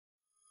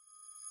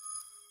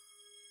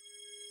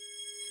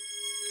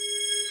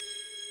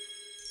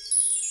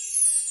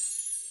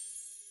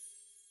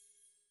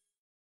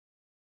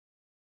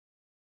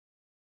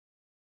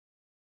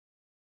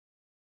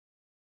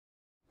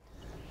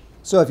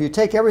So if you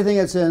take everything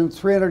that's in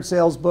 300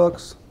 sales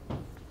books,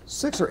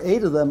 6 or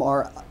 8 of them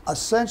are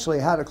essentially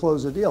how to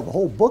close a deal. The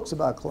whole book's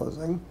about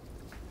closing.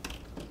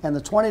 And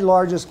the 20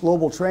 largest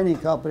global training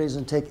companies,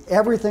 and take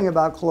everything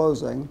about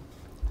closing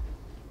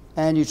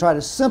and you try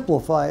to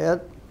simplify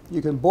it,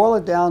 you can boil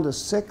it down to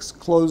 6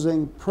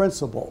 closing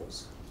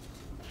principles.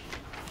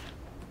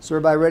 So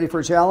everybody ready for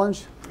a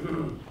challenge?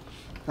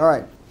 All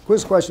right,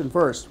 quiz question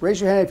first. Raise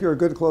your hand if you're a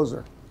good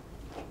closer.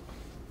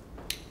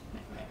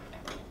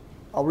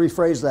 I'll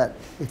rephrase that.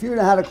 If you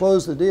know how to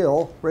close the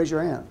deal, raise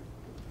your hand.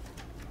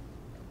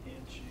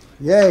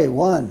 Yay,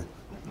 1.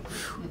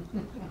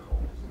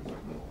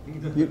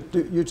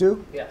 You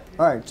two? Yeah.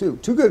 All right, 2.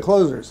 2 good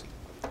closers.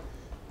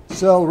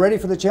 So ready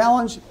for the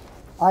challenge?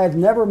 I have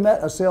never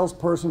met a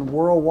salesperson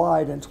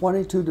worldwide in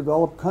 22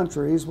 developed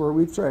countries where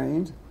we've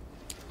trained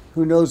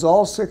who knows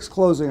all 6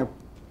 closing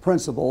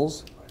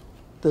principles,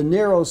 the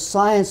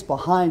neuroscience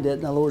behind it.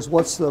 In other words,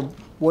 what's the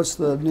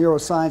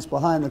neuroscience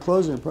behind the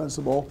closing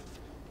principle,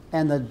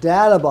 and the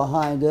data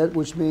behind it,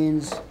 which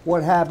means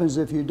what happens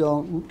if you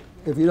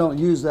don't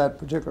use that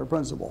particular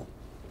principle.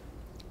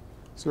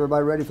 So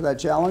everybody ready for that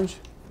challenge?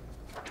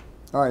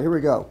 All right, here we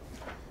go.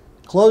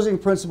 Closing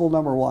principle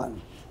number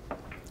 1.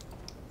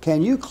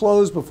 Can you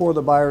close before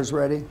the buyer's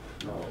ready?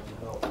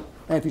 No.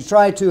 And if you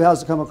try to,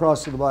 how's it come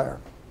across to the buyer?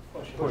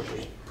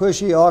 Pushy.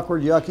 Pushy,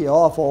 awkward, yucky,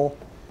 awful,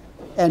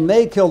 and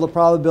may kill the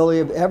probability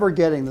of ever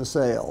getting the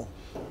sale.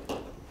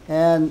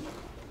 And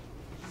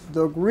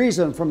the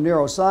reason from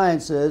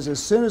neuroscience is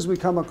as soon as we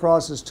come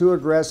across as too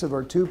aggressive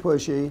or too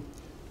pushy,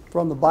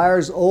 from the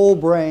buyer's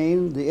old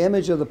brain, the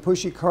image of the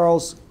pushy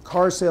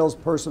car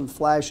salesperson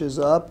flashes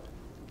up.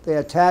 They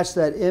attach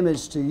that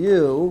image to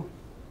you.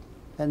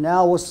 And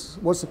now what's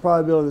the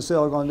probability of the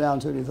sale going down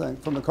to, do you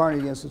think, from the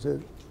Carnegie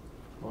Institute?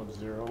 Well,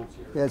 0.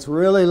 Yeah, it's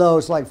really low.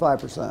 It's like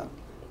 5%.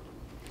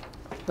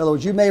 In other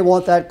words, you may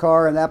want that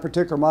car, and that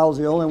particular model is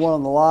the only one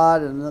on the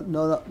lot, and in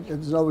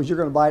other words, you're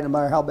going to buy it no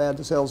matter how bad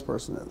the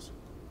salesperson is.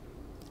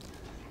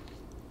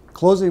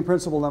 Closing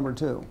principle number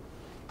 2.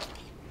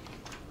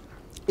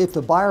 If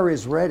the buyer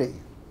is ready,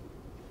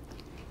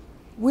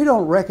 we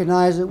don't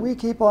recognize it. We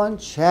keep on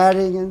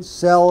chatting and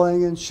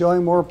selling and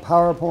showing more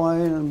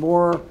PowerPoint and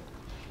more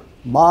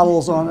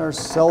models on our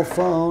cell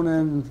phone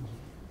and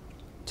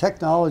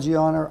technology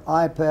on our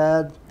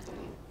iPad.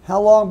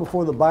 How long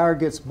before the buyer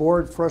gets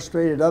bored,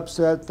 frustrated,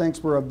 upset,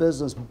 thinks we're a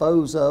business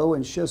bozo,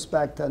 and shifts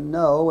back to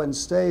no and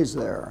stays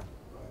there?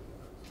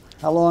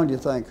 How long do you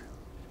think?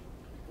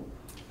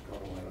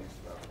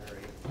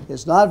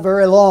 It's not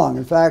very long.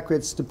 In fact,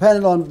 it's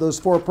dependent on those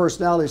 4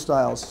 personality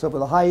styles. So for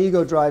the high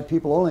ego drive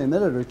people, only a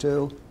minute or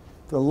 2.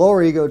 For the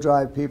lower ego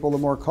drive people, the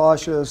more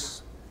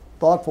cautious,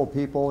 thoughtful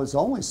people, it's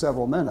only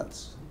several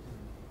minutes.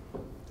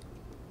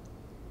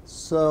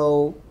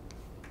 So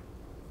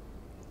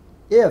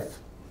if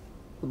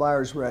the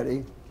buyer's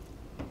ready,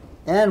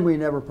 and we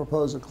never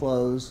propose a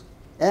close,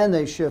 and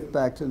they shift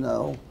back to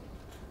no,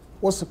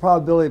 what's the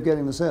probability of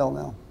getting the sale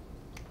now?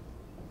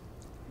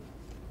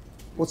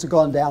 What's it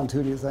gone down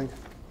to, do you think?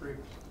 3.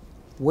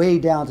 Way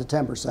down to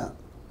 10%.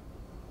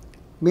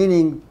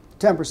 Meaning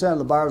 10% of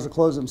the buyers will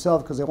close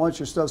themselves because they want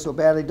your stuff so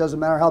badly, it doesn't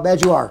matter how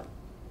bad you are.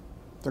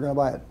 They're going to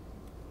buy it.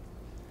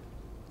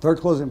 Third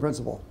closing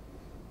principle.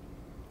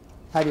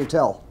 How do you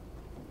tell?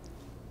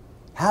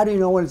 How do you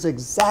know when it's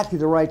exactly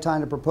the right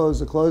time to propose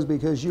the close?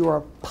 Because you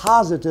are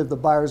positive the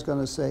buyer is going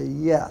to say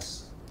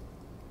yes.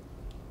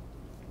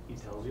 He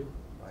tells you.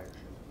 Buyer should.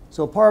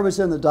 So part of it's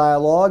in the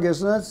dialogue,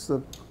 isn't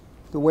it?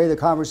 The way the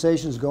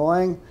conversation's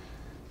going.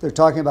 They're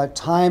talking about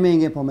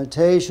timing,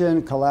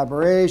 implementation,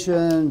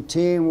 collaboration,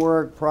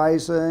 teamwork,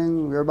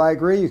 pricing. Everybody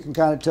agree? You can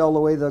kind of tell the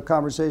way the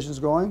conversation's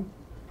going.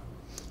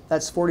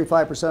 That's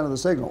 45% of the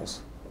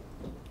signals.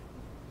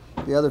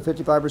 The other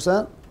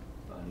 55%?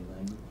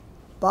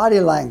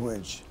 Body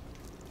language.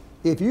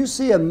 If you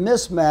see a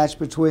mismatch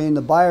between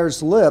the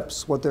buyer's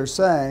lips, what they're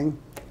saying,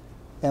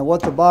 and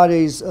what the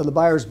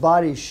buyer's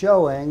body's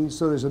showing,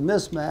 so there's a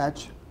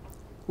mismatch,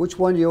 which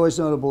one do you always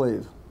know to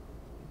believe?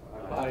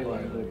 Body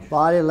language.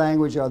 Body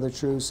language are the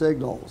true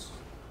signals.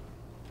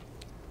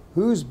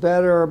 Who's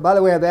better? By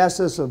the way, I've asked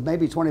this of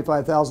maybe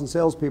 25,000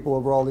 salespeople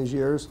over all these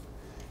years.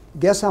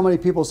 Guess how many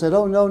people said,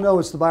 oh, no,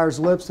 it's the buyer's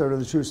lips that are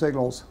the true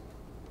signals?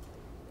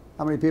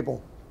 How many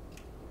people?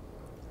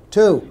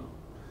 2.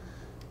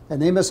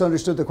 And they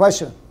misunderstood the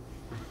question.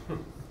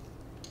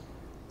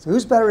 So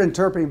who's better at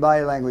interpreting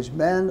body language,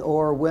 men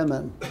or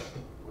women?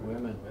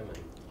 Women.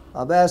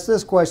 I've asked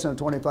this question of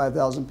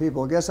 25,000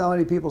 people. Guess how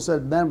many people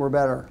said men were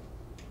better?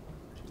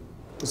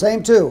 The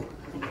same 2.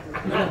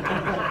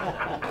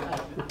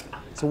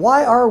 So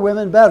why are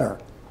women better?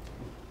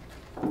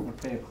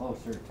 They pay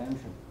closer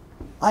attention.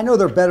 I know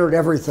they're better at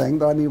everything,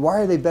 but I mean,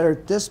 why are they better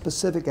at this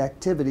specific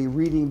activity,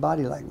 reading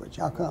body language?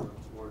 How come?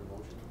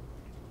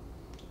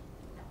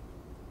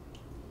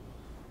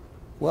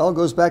 Well, it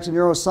goes back to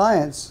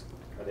neuroscience.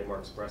 Are they more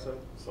expressive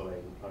so they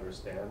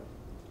understand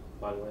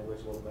body language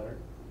a little better?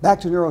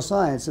 Back to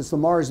neuroscience. It's the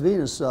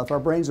Mars-Venus stuff. Our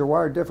brains are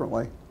wired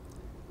differently.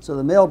 So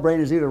the male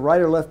brain is either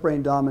right or left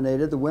brain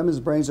dominated. The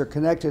women's brains are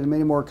connected in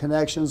many more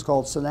connections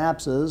called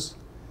synapses.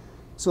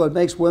 So it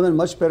makes women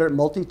much better at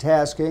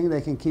multitasking.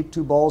 They can keep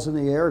two balls in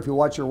the air. If you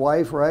watch your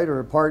wife, right, or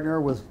a partner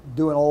with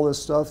doing all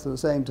this stuff at the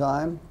same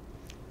time.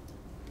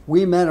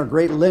 We men are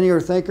great linear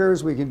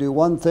thinkers. We can do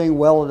one thing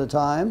well at a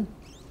time.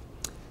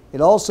 It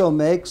also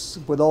makes,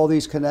 with all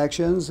these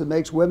connections, it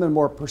makes women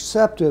more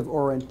perceptive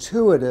or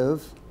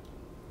intuitive.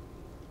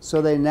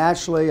 So they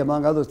naturally,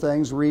 among other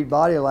things, read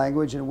body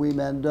language, and we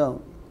men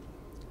don't.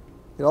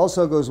 It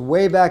also goes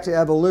way back to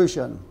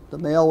evolution. The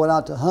male went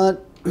out to hunt.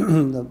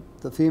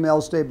 The female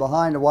stayed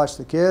behind to watch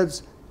the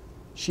kids.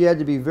 She had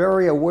to be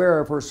very aware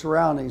of her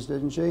surroundings,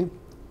 didn't she?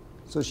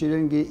 So she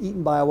didn't get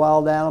eaten by a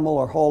wild animal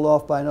or hauled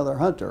off by another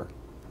hunter.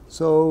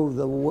 So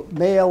the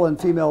male and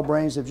female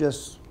brains have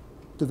just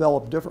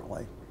developed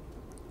differently.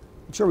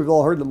 I'm sure we've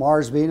all heard the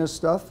Mars, Venus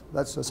stuff.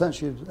 That's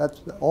essentially,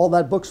 all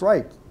that book's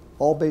right,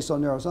 all based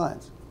on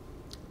neuroscience.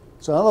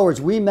 So in other words,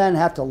 we men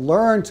have to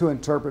learn to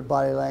interpret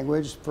body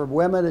language. For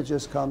women, it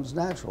just comes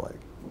naturally.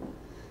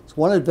 It's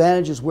one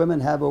advantage women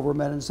have over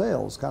men in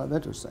sales. Kind of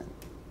interesting.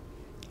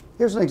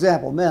 Here's an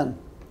example, men.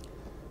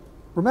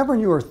 Remember when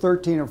you were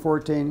 13 or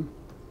 14?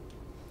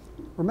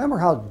 Remember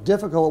how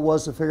difficult it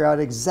was to figure out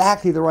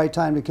exactly the right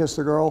time to kiss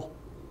the girl?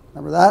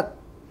 Remember that?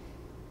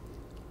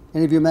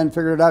 Any of you men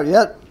figured it out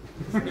yet?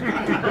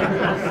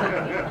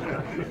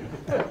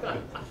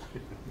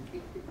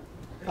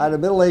 I had a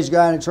middle-aged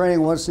guy in a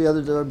training once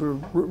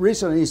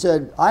recently. He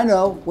said, "I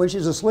know when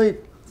she's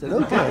asleep." I said,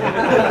 "Okay."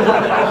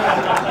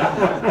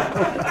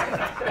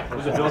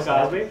 Was it Bill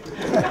Cosby?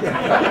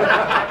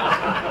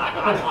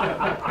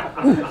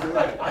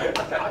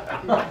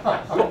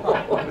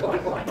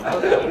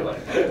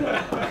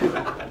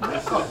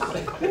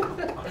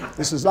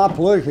 This is not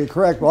politically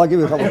correct, but I'll give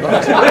you a couple of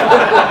bucks.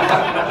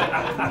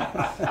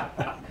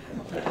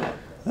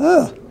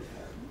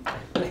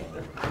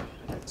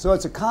 So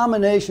it's a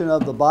combination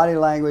of the body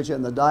language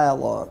and the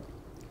dialogue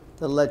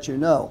that let you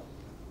know.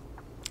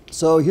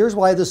 So here's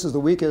why this is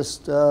the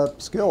weakest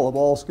skill of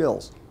all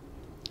skills.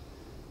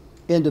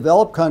 In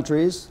developed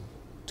countries,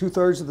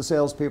 2/3 of the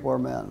salespeople are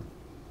men.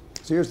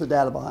 So here's the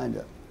data behind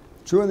it.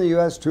 True in the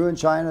US, true in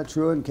China,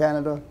 true in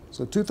Canada.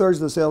 So 2/3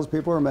 of the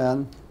salespeople are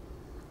men.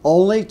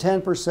 Only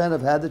 10%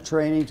 have had the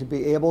training to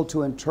be able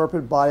to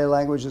interpret body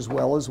language as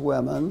well as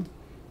women.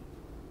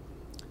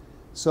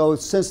 So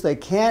since they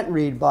can't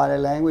read body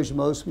language,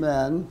 most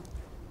men,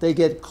 they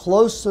get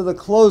close to the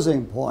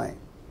closing point.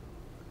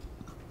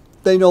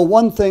 They know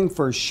one thing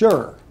for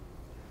sure.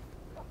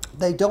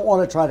 They don't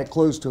want to try to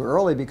close too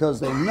early because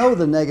they know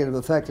the negative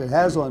effect it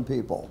has on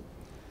people.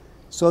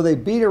 So they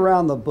beat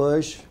around the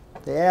bush.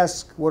 They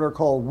ask what are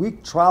called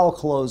weak trial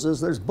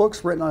closes. There's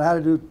books written on how to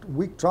do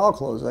weak trial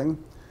closing.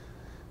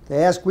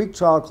 They ask weak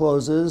trial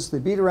closes. They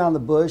beat around the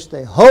bush.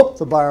 They hope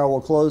the buyer will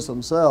close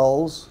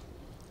themselves.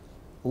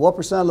 What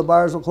percent of the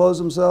buyers will close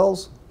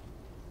themselves?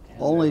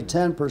 Only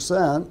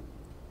 10%,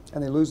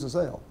 and they lose the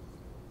sale.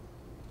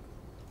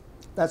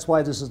 That's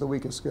why this is the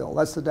weakest skill.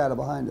 That's the data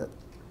behind it.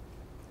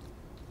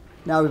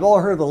 Now, we've all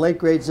heard of the late,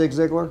 great Zig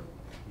Ziglar,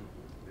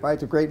 right?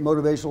 The great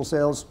motivational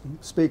sales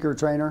speaker,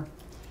 trainer.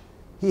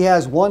 He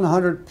has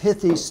 100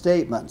 pithy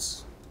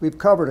statements. We've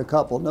covered a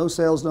couple. No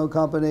sales, no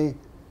company.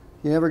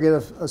 You never get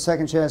a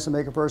second chance to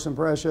make a first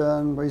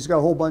impression. He's got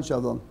a whole bunch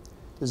of them.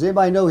 Does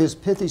anybody know his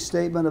pithy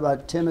statement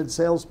about timid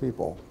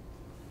salespeople?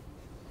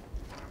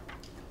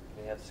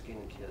 They have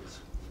skinny kids.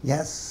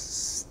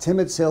 Yes,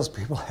 timid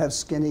salespeople have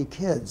skinny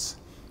kids.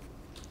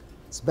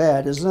 It's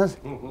bad, isn't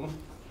it? Mm-hmm.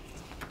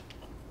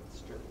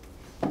 That's true.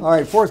 All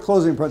right, fourth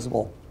closing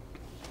principle.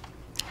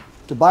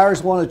 Do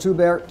buyers want a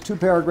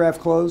two-paragraph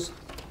close?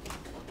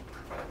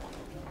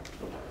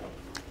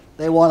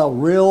 They want a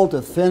real,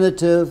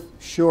 definitive,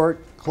 short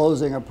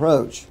closing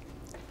approach.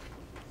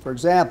 For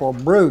example,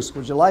 Bruce,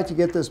 would you like to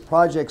get this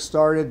project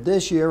started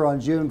this year on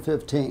June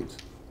 15th?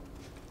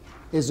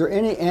 Is there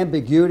any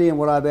ambiguity in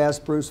what I've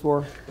asked Bruce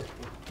for?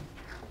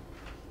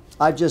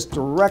 I've just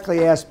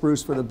directly asked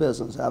Bruce for the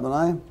business, haven't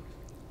I?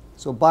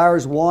 So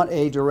buyers want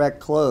a direct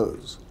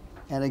close.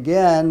 And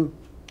again,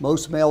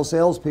 most male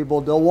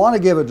salespeople don't want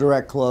to give a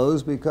direct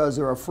close because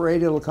they're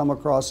afraid it'll come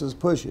across as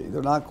pushy.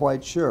 They're not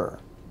quite sure.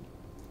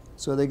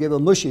 So they give a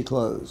mushy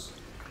close.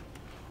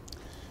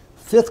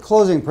 Fifth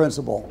closing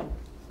principle.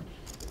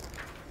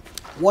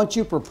 Once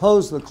you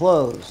propose the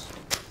close,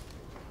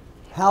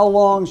 how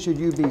long should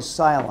you be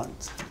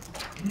silent?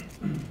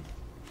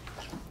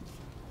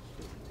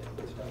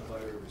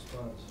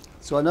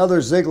 So another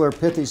Ziglar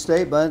pithy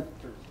statement,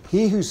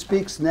 he who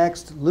speaks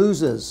next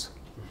loses.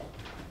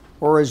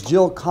 Or as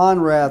Jill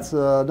Conrath,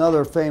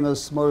 another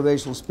famous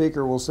motivational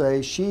speaker, will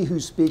say, she who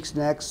speaks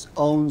next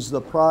owns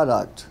the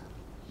product.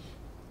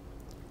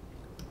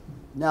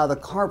 Now,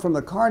 from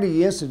the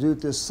Carnegie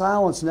Institute, this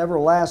silence never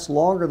lasts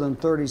longer than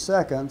 30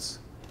 seconds.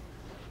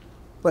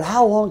 But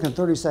how long can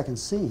 30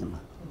 seconds seem?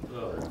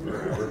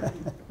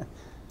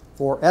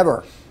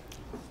 Forever.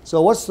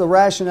 So what's the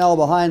rationale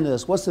behind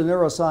this? What's the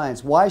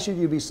neuroscience? Why should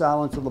you be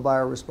silent till the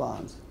buyer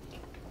responds?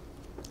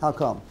 How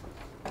come?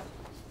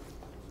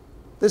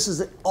 This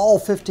is all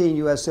 15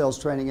 U.S. Sales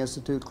Training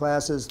Institute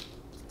classes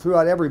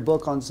throughout every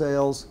book on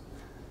sales.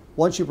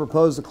 Once you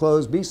propose the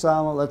close, be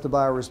silent, let the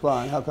buyer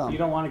respond. How come? You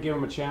don't want to give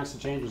him a chance to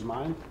change his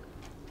mind?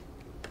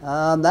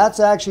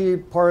 That's actually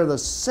part of the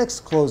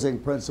 6th closing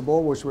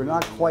principle, which we're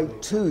not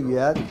quite to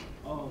yet.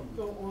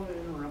 Don't want to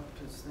interrupt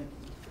his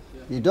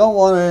thinking. You don't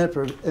want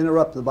to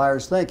interrupt the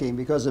buyer's thinking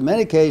because in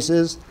many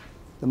cases,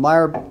 the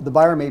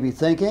buyer may be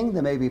thinking,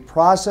 they may be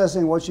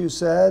processing what you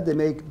said, they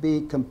may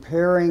be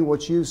comparing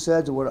what you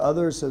said to what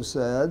others have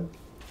said,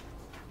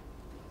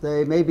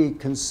 they may be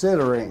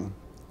considering.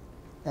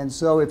 And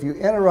so if you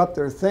interrupt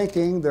their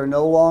thinking, they're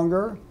no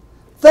longer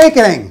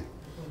thinking.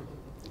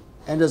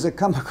 And does it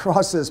come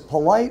across as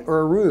polite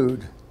or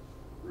rude?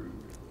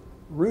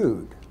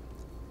 Rude.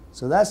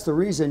 So that's the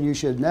reason you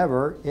should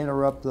never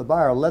interrupt the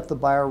buyer. Let the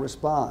buyer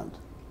respond.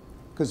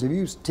 Because if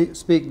you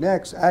speak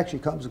next, actually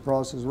comes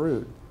across as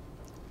rude.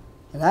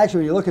 And actually,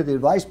 when you look at the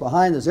advice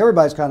behind this,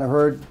 everybody's kind of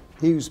heard,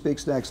 he who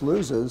speaks next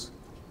loses.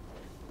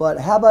 But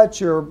how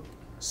about you're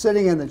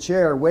sitting in the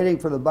chair waiting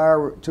for the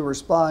buyer to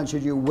respond?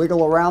 Should you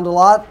wiggle around a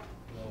lot?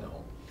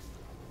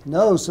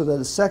 No, so that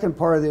the second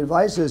part of the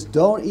advice is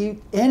don't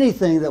eat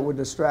anything that would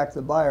distract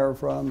the buyer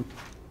from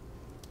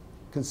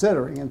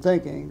considering and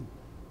thinking.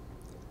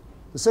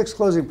 The 6th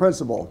closing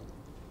principle.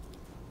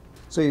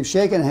 So you've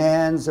shaken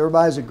hands,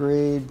 everybody's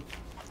agreed.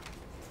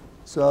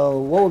 So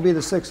what would be the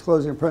 6th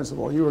closing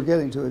principle? You were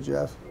getting to it,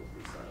 Jeff.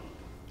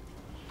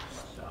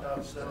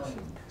 Stop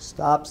selling.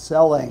 Stop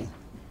selling.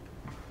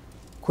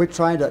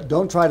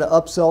 Don't try to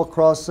upsell,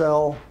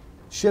 cross-sell,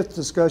 shift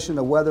discussion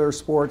to weather,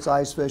 sports,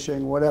 ice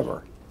fishing,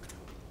 whatever.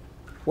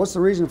 What's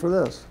the reason for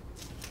this?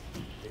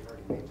 They've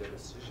already made their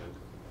decision.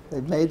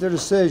 They've made their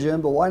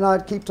decision, but why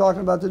not keep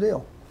talking about the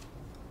deal?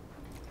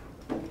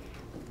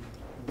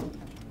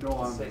 Don't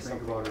want Say them to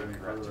think something about it any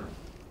incorrect. further.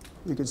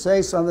 You could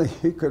say something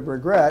you could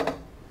regret.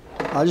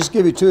 I'll just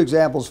give you 2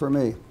 examples for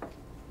me.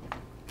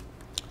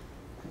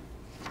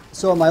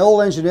 So in my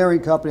old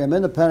engineering company, I'm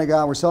in the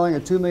Pentagon. We're selling a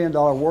 $2 million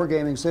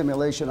wargaming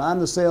simulation. I'm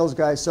the sales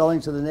guy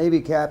selling to the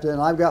Navy captain.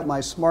 I've got my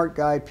smart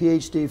guy,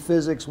 PhD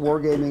physics,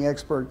 wargaming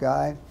expert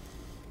guy,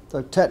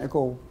 the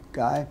technical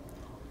guy.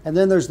 And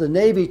then there's the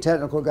Navy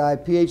technical guy,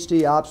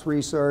 PhD ops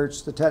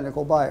research, the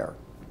technical buyer.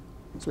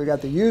 So we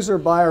got the user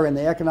buyer and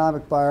the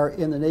economic buyer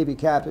in the Navy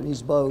captain.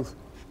 He's both.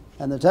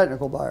 And the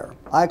technical buyer.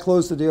 I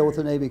close the deal with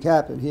the Navy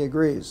captain. He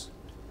agrees.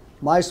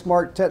 My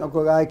smart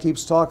technical guy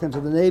keeps talking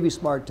to the Navy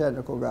smart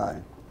technical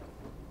guy.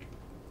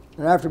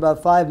 And after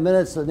about 5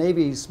 minutes, the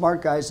Navy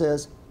smart guy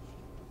says,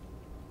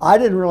 I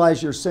didn't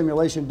realize your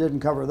simulation didn't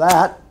cover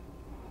that.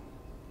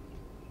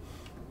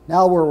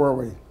 Now where were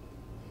we?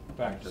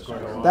 Back to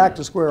square one. Back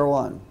to square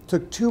one.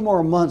 Took 2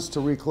 more months to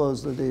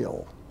reclose the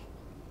deal.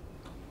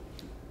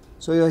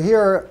 So you'll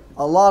hear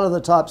a lot of the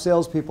top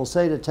salespeople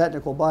say to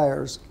technical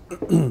buyers,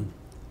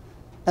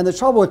 and the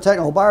trouble with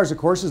technical buyers, of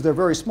course, is they're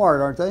very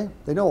smart, aren't they?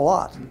 They know a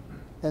lot.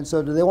 And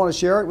so do they want to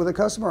share it with a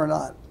customer or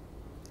not?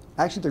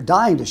 Actually, they're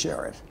dying to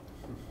share it.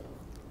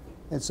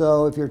 And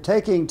so if you're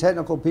taking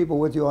technical people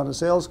with you on a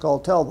sales call,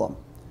 tell them,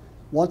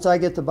 once I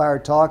get the buyer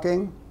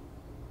talking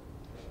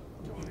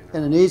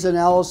in a needs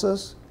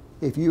analysis,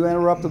 if you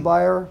interrupt the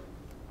buyer,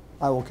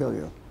 I will kill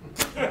you.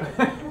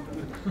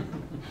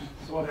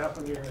 So what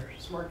happened to your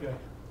smart guy?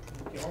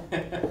 Kill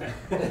him?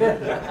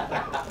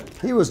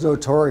 He was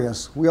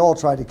notorious. We all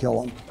tried to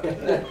kill him.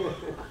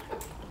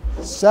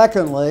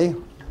 Secondly,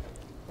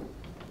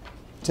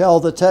 tell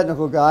the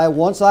technical guy,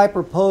 once I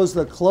propose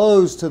the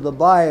close to the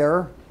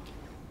buyer,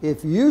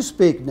 if you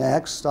speak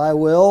next, I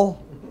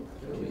will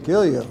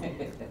kill you.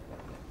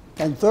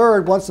 And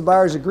third, once the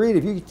buyer's agreed,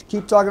 if you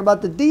keep talking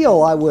about the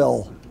deal,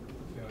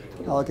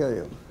 I'll kill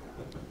you.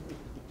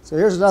 So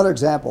here's another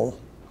example.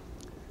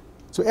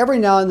 So every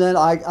now and then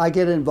I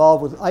get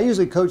involved with, I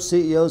usually coach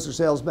CEOs or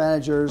sales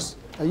managers.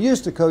 I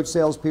used to coach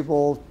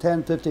salespeople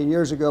 10, 15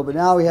 years ago, but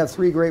now we have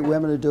 3 great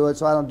women to do it,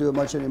 so I don't do it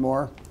much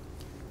anymore.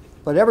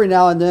 But every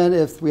now and then,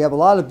 if we have a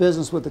lot of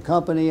business with the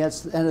company and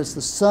it's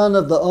the son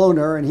of the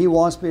owner and he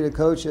wants me to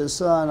coach his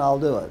son, I'll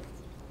do it.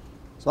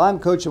 So I'm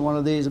coaching one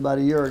of these about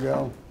a year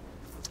ago.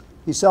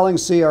 He's selling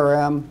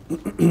CRM.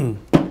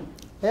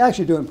 He's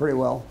actually doing pretty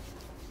well.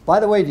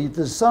 By the way, does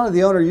the son of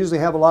the owner usually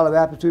have a lot of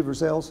aptitude for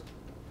sales?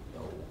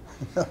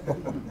 No.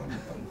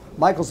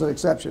 Michael's an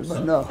exception,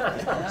 but no.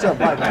 What's up,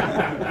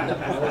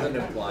 Michael? Wasn't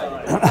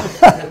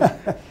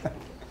implied.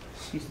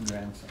 He's the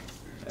grandson.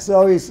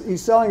 So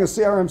he's selling a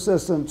CRM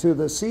system to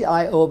the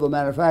CIO of a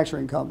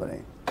manufacturing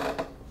company.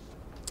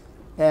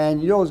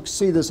 And you'll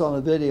see this on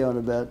the video in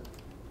a bit.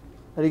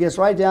 And he gets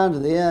right down to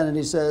the end and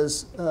he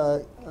says,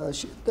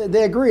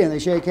 they agree and they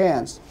shake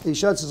hands. He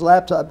shuts his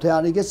laptop down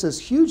and he gets this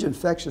huge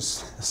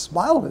infectious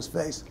smile on his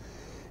face.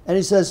 And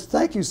he says,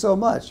 thank you so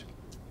much.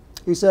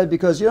 He said,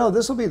 because, you know,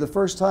 this will be the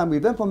first time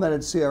we've implemented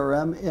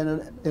CRM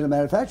in a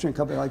manufacturing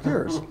company like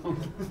yours.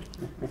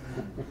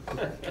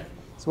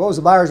 So what was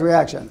the buyer's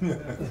reaction?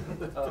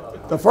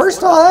 The first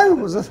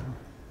time? Was it?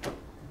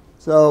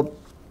 So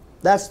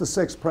that's the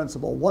 6th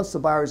principle. Once the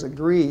buyer's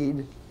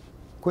agreed,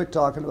 quit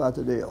talking about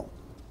the deal.